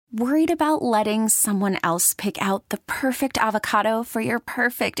Worried about letting someone else pick out the perfect avocado for your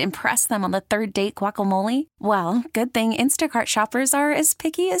perfect impress them on the third date guacamole? Well, good thing Instacart shoppers are as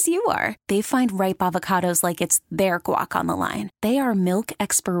picky as you are. They find ripe avocados like it's their guac on the line. They are milk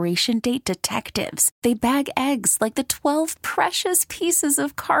expiration date detectives. They bag eggs like the 12 precious pieces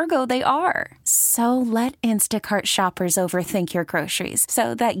of cargo they are. So let Instacart shoppers overthink your groceries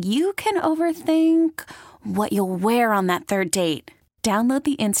so that you can overthink what you'll wear on that third date. Download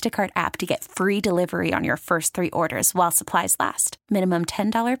the Instacart app to get free delivery on your first 3 orders while supplies last. Minimum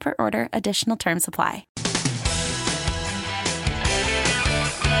 $10 per order. Additional terms apply.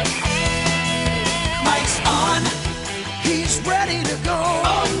 Mike's on. He's ready to go.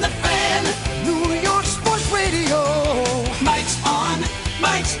 On the Fan. New York Sports Radio. Mike's on.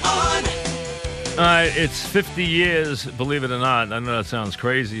 Mike's on. All right, it's 50 years, believe it or not. I know that sounds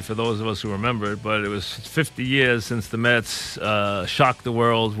crazy for those of us who remember it, but it was 50 years since the Mets shocked the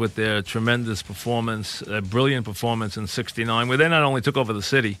world with their tremendous performance, brilliant performance in '69, where they not only took over the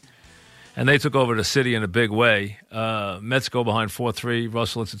city, and they took over the city in a big way. Mets go behind 4-3.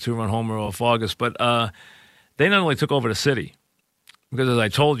 Russell hits a 2-run homer off August, but they not only took over the city, because as I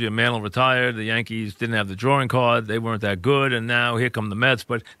told you, Mantle retired, the Yankees didn't have the drawing card, they weren't that good, and now here come the Mets,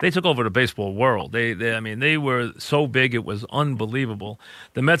 but they took over the baseball world. They were so big, it was unbelievable.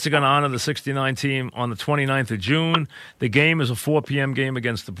 The Mets are going to honor the '69 team on the 29th of June. The game is a 4 p.m. game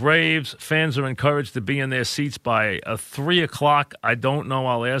against the Braves. Fans are encouraged to be in their seats by 3 o'clock. I don't know.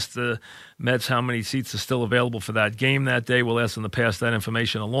 I'll ask the Mets how many seats are still available for that game that day. We'll ask them to pass that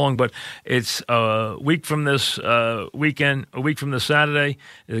information along. But it's a week from this weekend, a week from this Saturday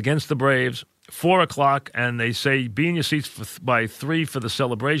against the Braves, 4 o'clock, and they say be in your seats by 3 for the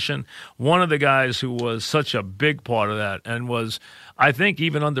celebration. One of the guys who was such a big part of that and was, I think,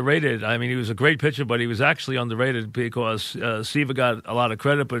 even underrated. I mean, he was a great pitcher, but he was actually underrated because Seaver got a lot of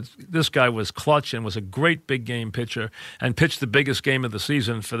credit, but this guy was clutch and was a great big game pitcher and pitched the biggest game of the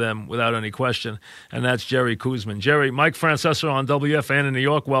season for them without any question, and that's Jerry Koosman. Jerry, Mike Francesa on WFAN in New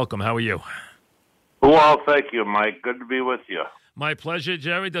York. Welcome. How are you? Well, thank you, Mike. Good to be with you. My pleasure,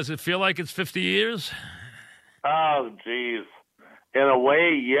 Jerry. Does it feel like it's 50 years? Oh, geez. In a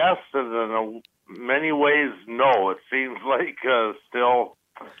way, yes, and in many ways, no. It seems like still,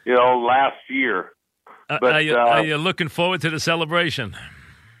 last year. But are you looking forward to the celebration?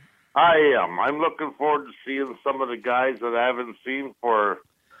 I am. I'm looking forward to seeing some of the guys that I haven't seen for,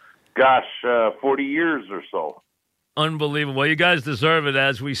 40 years or so. Unbelievable. Well, you guys deserve it.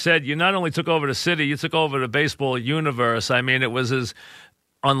 As we said, you not only took over the city, you took over the baseball universe. I mean, it was as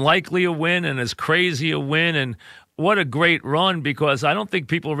unlikely a win and as crazy a win, and what a great run, because I don't think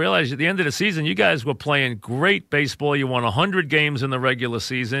people realize at the end of the season, you guys were playing great baseball. You won 100 games in the regular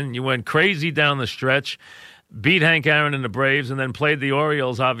season. You went crazy down the stretch, beat Hank Aaron and the Braves, and then played the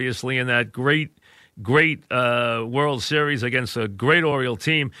Orioles, obviously, in that great World Series against a great Oriole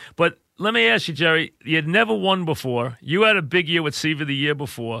team. But let me ask you, Jerry, you had never won before. You had a big year with Seaver the year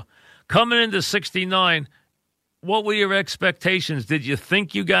before. Coming into '69, what were your expectations? Did you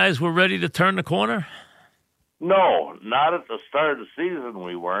think you guys were ready to turn the corner? No, not at the start of the season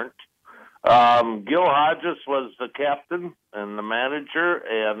we weren't. Gil Hodges was the captain and the manager,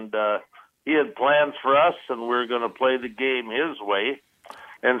 and he had plans for us, and we were going to play the game his way.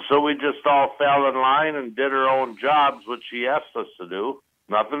 And so we just all fell in line and did our own jobs, which he asked us to do.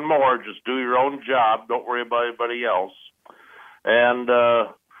 Nothing more, just do your own job. Don't worry about anybody else. And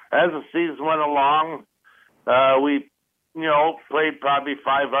as the season went along, we, played probably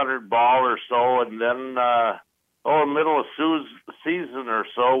 500 ball or so. And then, in the middle of season or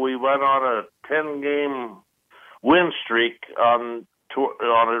so, we went on a 10-game win streak on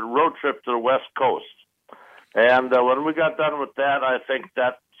a road trip to the West Coast. And when we got done with that, I think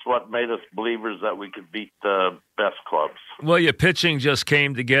that's what made us believers that we could beat the best clubs. Well, your pitching just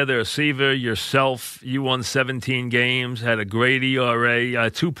came together. Seaver, yourself, you won 17 games, had a great ERA,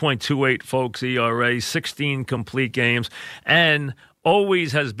 2.28, folks, ERA, 16 complete games, and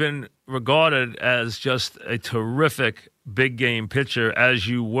always has been regarded as just a terrific big game pitcher, as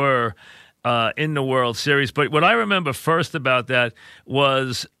you were in the World Series. But what I remember first about that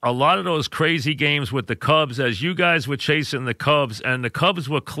was a lot of those crazy games with the Cubs as you guys were chasing the Cubs, and the Cubs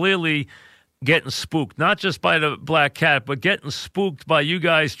were clearly getting spooked, not just by the Black Cat, but getting spooked by you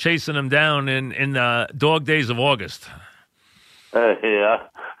guys chasing them down in the dog days of August. Yeah.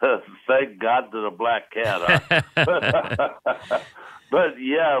 Thank God to the Black Cat. Huh? But,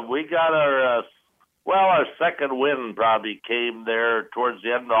 yeah, we got our second win probably came there towards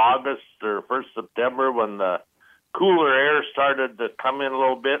the end of August or 1st September when the cooler air started to come in a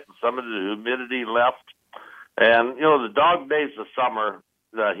little bit and some of the humidity left. And, the dog days of summer,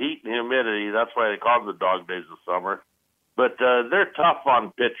 the heat and humidity. That's why they call them the dog days of summer. But they're tough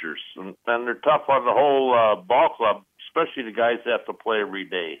on pitchers, and they're tough on the whole ball club, especially the guys that have to play every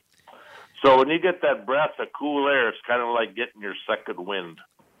day. So when you get that breath of cool air, it's kind of like getting your second wind.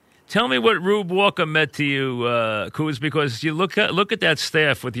 Tell me what Rube Walker meant to you, Kuz, because you look at that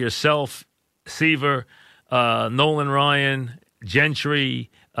staff with yourself, Seaver, Nolan Ryan, Gentry,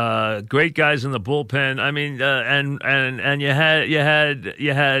 great guys in the bullpen. I mean, and you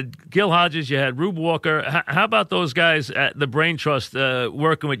had Gil Hodges, you had Rube Walker. How about those guys at the Brain Trust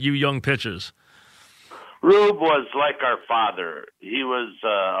working with you young pitchers? Rube was like our father. He was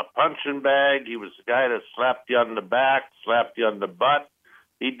a punching bag. He was the guy that slapped you on the back, slapped you on the butt.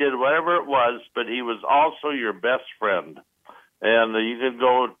 He did whatever it was, but he was also your best friend. And you could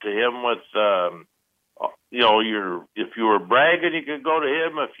go to him with, if you were bragging, you could go to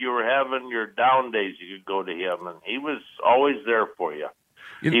him. If you were having your down days, you could go to him. And he was always there for you.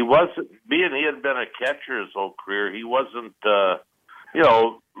 He wasn't, being he had been a catcher his whole career, he wasn't,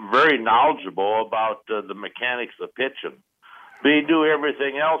 very knowledgeable about the mechanics of pitching. But he knew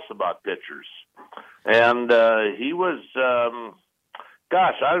everything else about pitchers. And he was, I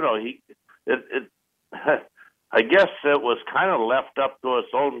don't know, I guess it was kind of left up to us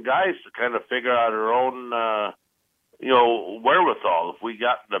own guys to kind of figure out our own, wherewithal. If we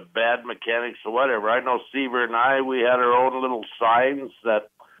got the bad mechanics or whatever. I know Seaver and I, we had our own little signs that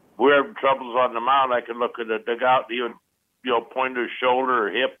we're having troubles on the mound. I could look at the dugout and he would, point to his shoulder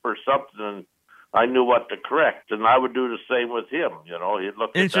or hip or something, and I knew what to correct. And I would do the same with him. He'd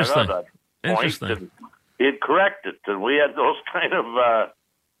look at that other point and he'd correct it. And we had those kind of,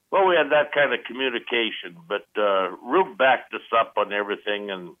 we had that kind of communication. But Rube backed us up on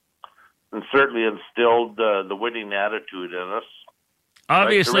everything and certainly instilled the winning attitude in us.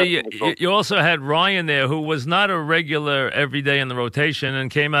 Obviously, you also had Ryan there, who was not a regular every day in the rotation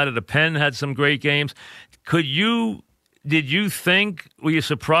and came out of the pen, had some great games. Did you think, were you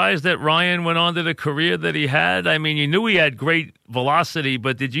surprised that Ryan went on to the career that he had? I mean, you knew he had great velocity,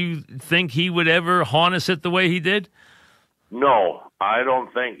 but did you think he would ever harness it the way he did? No, I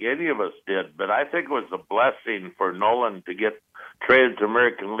don't think any of us did, but I think it was a blessing for Nolan to get traded to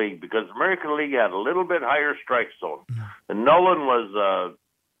American League because American League had a little bit higher strike zone. And Nolan was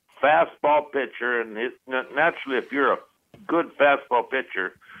a fastball pitcher, and naturally, if you're a good fastball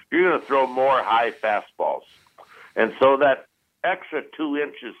pitcher, you're going to throw more high fastballs. And so that extra 2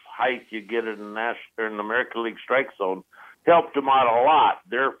 inches height you get in the American League strike zone helped him out a lot.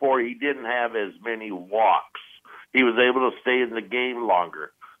 Therefore, he didn't have as many walks. He was able to stay in the game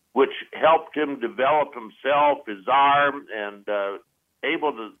longer, which helped him develop himself, his arm, and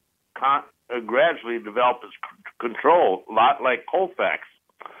able to gradually develop his control, a lot like Koufax.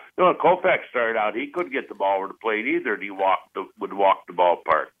 When Koufax started out, he couldn't get the ball over the plate either, and he would walk the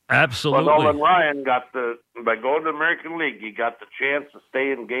ballpark. Absolutely. Well, Nolan Ryan by going to the American League, he got the chance to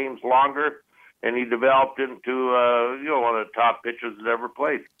stay in games longer, and he developed into one of the top pitchers that ever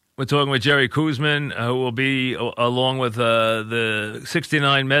played. We're talking with Jerry Koosman, who will be, along with the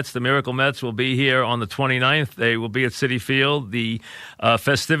 69 Mets, the Miracle Mets, will be here on the 29th. They will be at Citi Field. The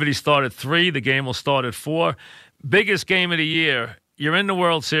festivities start at 3. The game will start at 4. Biggest game of the year. You're in the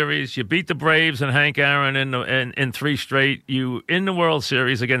World Series. You beat the Braves and Hank Aaron in 3 straight. You in the World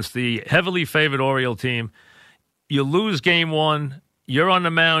Series against the heavily favored Oriole team. You lose game 1. You're on the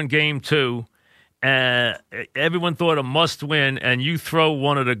mound game 2. Everyone thought a must-win, and you throw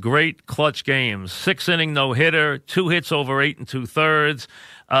one of the great clutch games. 6-inning no-hitter, 2 hits over 8 2/3,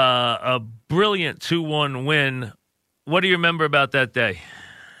 a brilliant 2-1 win. What do you remember about that day?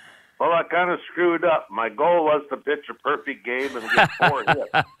 Well, I kind of screwed up. My goal was to pitch a perfect game and get 4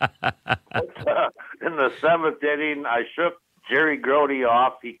 hits. In the 7th inning, I shook Jerry Grody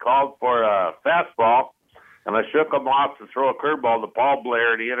off. He called for a fastball. And I shook him off to throw a curveball to Paul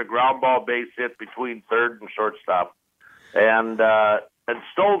Blair, and he hit a ground ball base hit between third and shortstop. And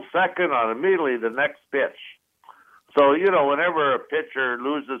stole second on immediately the next pitch. So, whenever a pitcher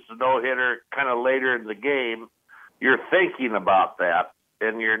loses a no-hitter kind of later in the game, you're thinking about that.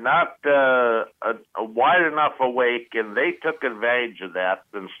 And you're not wide enough awake, and they took advantage of that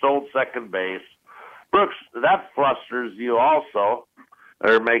and stole second base. Brooks, that flusters you also,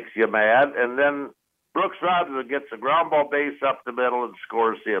 or makes you mad. And then Brooks Robinson gets a ground ball base up the middle and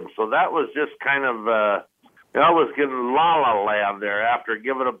scores him. So that was just kind of, I was getting la-la land there after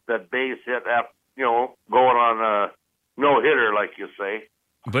giving up that base hit, after, going on a no-hitter, like you say.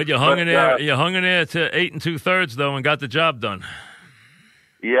 But you hung in there. You hung in there to 8 2/3 though, and got the job done.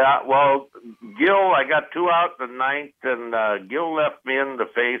 Yeah, well, Gil, I got 2 out in the 9th, and Gil left me in to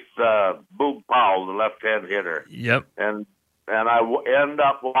face Boog Powell, the left-hand hitter. Yep. And and end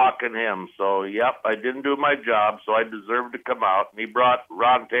up walking him. So, yep, I didn't do my job, so I deserved to come out. And he brought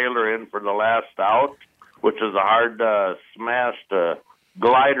Ron Taylor in for the last out, which is a hard smashed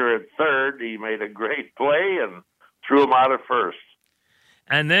glider at third. He made a great play and threw him out at first.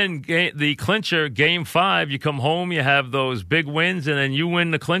 And then the clincher, Game 5, you come home, you have those big wins, and then you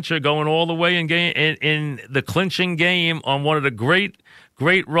win the clincher going all the way in the clinching game on one of the great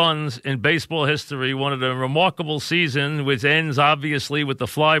runs in baseball history, one of the remarkable seasons, which ends obviously with the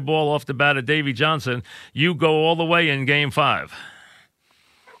fly ball off the bat of Davey Johnson. You go all the way in Game 5.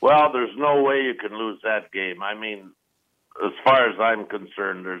 Well, there's no way you can lose that game. I mean, as far as I'm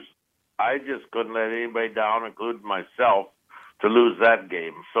concerned, I just couldn't let anybody down, including myself, to lose that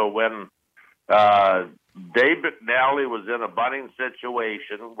game. So when Dave McNally was in a bunting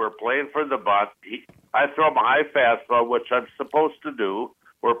situation, we're playing for the bunt. I throw him a high fastball, which I'm supposed to do.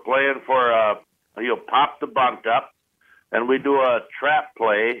 We're playing for he'll pop the bunt up, and we do a trap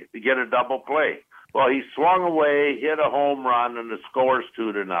play to get a double play. Well, he swung away, hit a home run, and the score's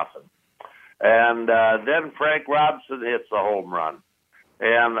 2-0. And then Frank Robinson hits a home run.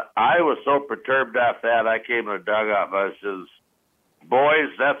 And I was so perturbed after that, I came in the dugout and I says, boys,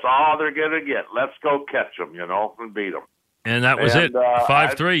 that's all they're going to get. Let's go catch them, and beat them. And that was it,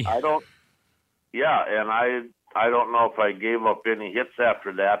 5-3. I don't know if I gave up any hits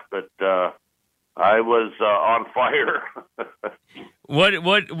after that, but I was on fire.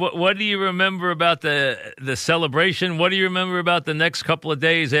 What do you remember about the celebration? What do you remember about the next couple of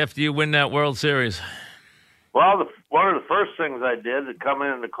days after you win that World Series? Well, one of the first things I did to come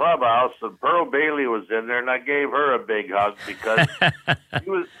in the clubhouse, and Pearl Bailey was in there, and I gave her a big hug because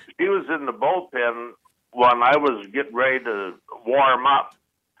she was in the bullpen when I was getting ready to warm up,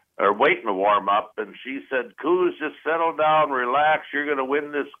 or waiting to warm up, and she said, Coos, just settle down, relax, you're going to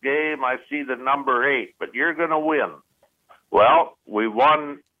win this game. I see the number 8, but you're going to win. Well, we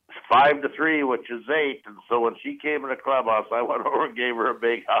won 5-3, which is 8, and so when she came in the clubhouse, I went over and gave her a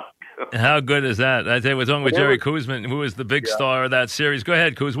big hug. How good is that? I was on with Jerry Koosman, who was the big star of that series. Go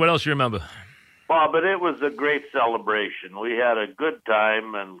ahead, Coos. What else you remember? Well, but it was a great celebration. We had a good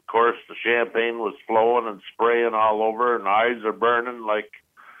time, and, of course, the champagne was flowing and spraying all over, and eyes are burning like,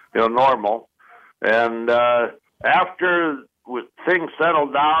 normal. And after things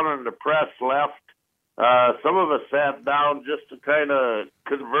settled down and the press left, some of us sat down just to kind of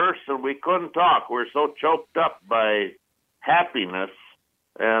converse, and we couldn't talk. We were so choked up by happiness,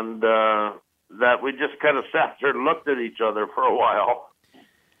 and that we just kind of sat there and looked at each other for a while.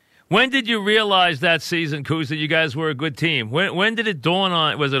 When did you realize that season, Coos, that you guys were a good team? When did it dawn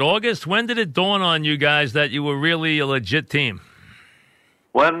on? Was it August? When did it dawn on you guys that you were really a legit team?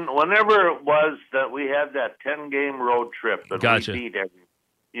 Whenever it was that we had that 10-game road trip and Gotcha. we beat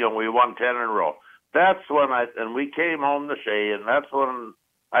we won 10 in a row. That's when and we came home to Shea, and that's when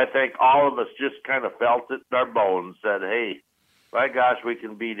I think all of us just kind of felt it in our bones, said, hey, by gosh, we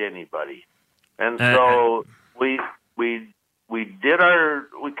can beat anybody. And so we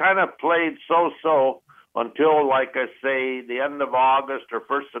kind of played so until, like I say, the end of August or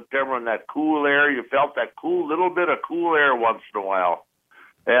 1st September, in that cool air, you felt that little bit of cool air once in a while.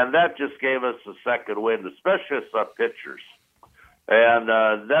 And that just gave us a second wind, especially as our pitchers. And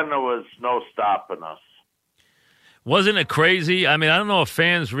then there was no stopping us. Wasn't it crazy? I mean, I don't know if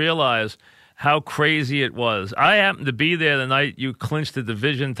fans realize how crazy it was. I happened to be there the night you clinched the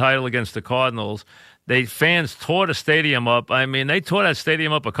division title against the Cardinals. Fans tore the stadium up. I mean, they tore that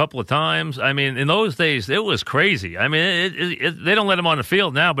stadium up a couple of times. I mean, in those days, it was crazy. I mean, they don't let them on the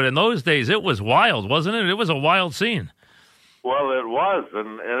field now, but in those days, it was wild, wasn't it? It was a wild scene. Well, it was,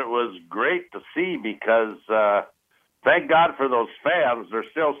 and it was great to see because thank God for those fans. There's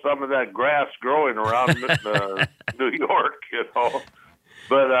still some of that grass growing around New York,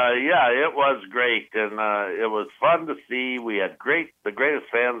 But, it was great, and it was fun to see. We had the greatest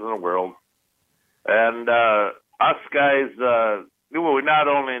fans in the world. And us guys, we not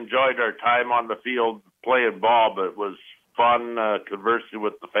only enjoyed our time on the field playing ball, but it was fun conversing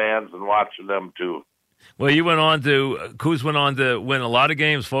with the fans and watching them, too. Well, Coos went on to win a lot of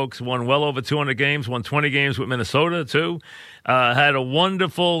games, folks. Won well over 200 games, won 20 games with Minnesota, too. Had a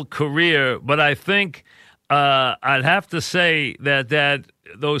wonderful career, but I think I'd have to say that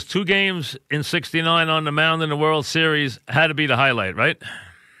those 2 games in '69 on the mound in the World Series had to be the highlight, right?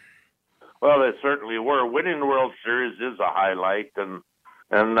 Well, they certainly were. Winning the World Series is a highlight, and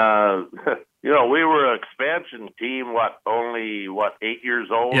we were an expansion team, only 8 years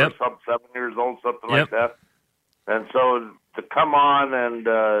old Yep. or something, 7 years old, something Yep. like that. And so to come on and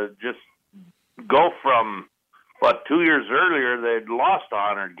just go from, 2 years earlier, they'd lost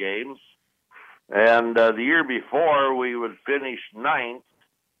 100 games, And the year before, we would finish 9th.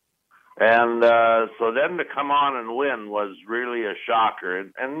 And so then to come on and win was really a shocker.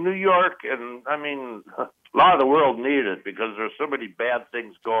 And New York, and I mean, a lot of the world needed it because there's so many bad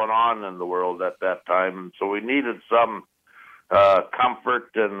things going on in the world at that time. And so we needed some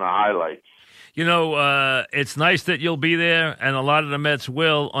comfort and the highlights. You know, it's nice that you'll be there, and a lot of the Mets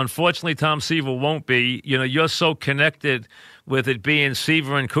will. Unfortunately, Tom Seaver won't be. You know, you're so connected with it being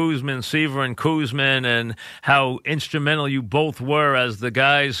Seaver and Koosman, and how instrumental you both were as the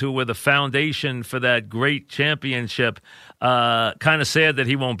guys who were the foundation for that great championship. Kind of sad that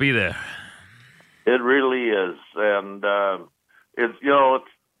he won't be there. It really is. And it's, you know,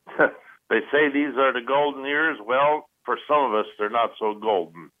 it's, they say these are the golden years. Well, for some of us, they're not so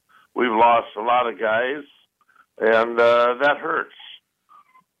golden. We've lost a lot of guys, and that hurts.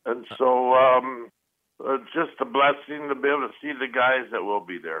 And so it's just a blessing to be able to see the guys that will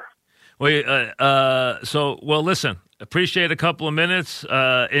be there. Well, listen, appreciate a couple of minutes.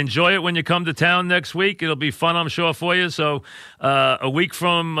 Enjoy it when you come to town next week. It'll be fun, I'm sure, for you. So a week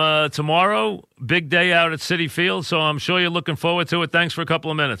from tomorrow, big day out at Citi Field, so I'm sure you're looking forward to it. Thanks for a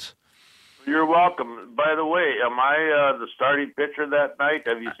couple of minutes. You're welcome. By the way, am I the starting pitcher that night?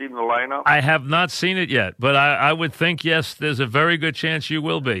 Have you seen the lineup? I have not seen it yet, but I would think, yes, there's a very good chance you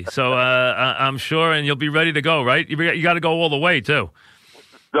will be. So I'm sure, and you'll be ready to go, right? You got to go all the way, too.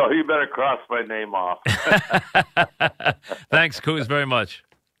 No, you better cross my name off. Thanks, Koos, very much.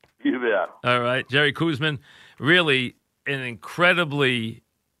 You bet. All right. Jerry Koosman, really an incredibly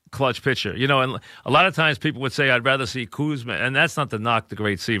clutch pitcher. You know, and a lot of times people would say, I'd rather see Koosman, and that's not to knock the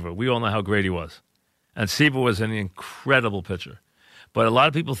great Seaver. We all know how great he was. And Seaver was an incredible pitcher. But a lot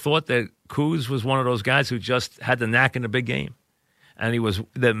of people thought that Koos was one of those guys who just had the knack in the big game. And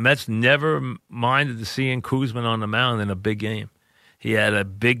the Mets never minded seeing Koosman on the mound in a big game. He had a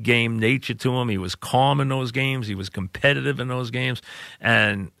big game nature to him. He was calm in those games. He was competitive in those games.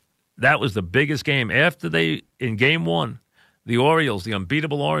 And that was the biggest game. In game one, the Orioles, the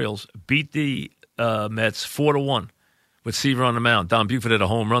unbeatable Orioles, beat the Mets 4-1 with Seaver on the mound. Don Buford had a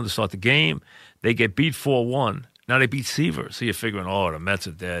home run to start the game. They get beat 4-1. Now they beat Seaver. So you're figuring, the Mets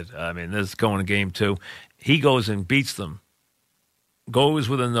are dead. I mean, this is going to game 2. He goes and beats them. Goes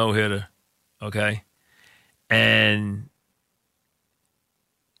with a no-hitter, okay? And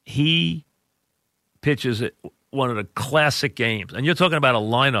he pitches one of the classic games. And you're talking about a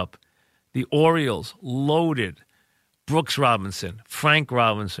lineup. The Orioles loaded. Brooks Robinson, Frank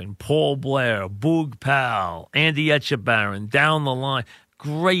Robinson, Paul Blair, Boog Powell, Andy Etchebarren, down the line.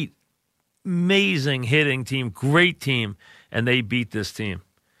 Great, amazing hitting team, great team, and they beat this team.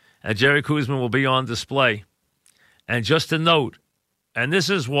 And Jerry Koosman will be on display. And just a note, and this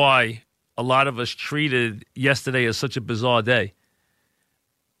is why a lot of us treated yesterday as such a bizarre day.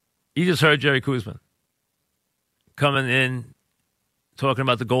 You just heard Jerry Koosman coming in, talking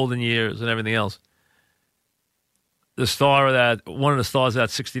about the golden years and everything else. One of the stars of that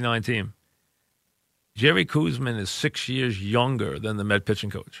 69 team. Jerry Koosman is 6 years younger than the Met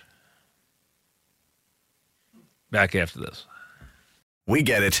pitching coach. Back after this. We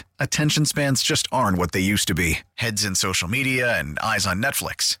get it. Attention spans just aren't what they used to be. Heads in social media and eyes on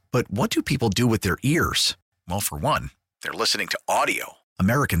Netflix. But what do people do with their ears? Well, for one, they're listening to audio.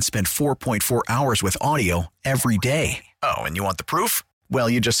 Americans spend 4.4 hours with audio every day. Oh, and you want the proof? Well,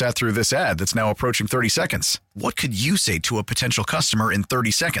 you just sat through this ad that's now approaching 30 seconds. What could you say to a potential customer in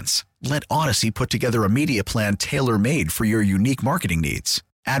 30 seconds? Let Odyssey put together a media plan tailor-made for your unique marketing needs.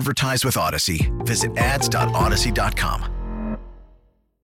 Advertise with Odyssey. Visit ads.odyssey.com.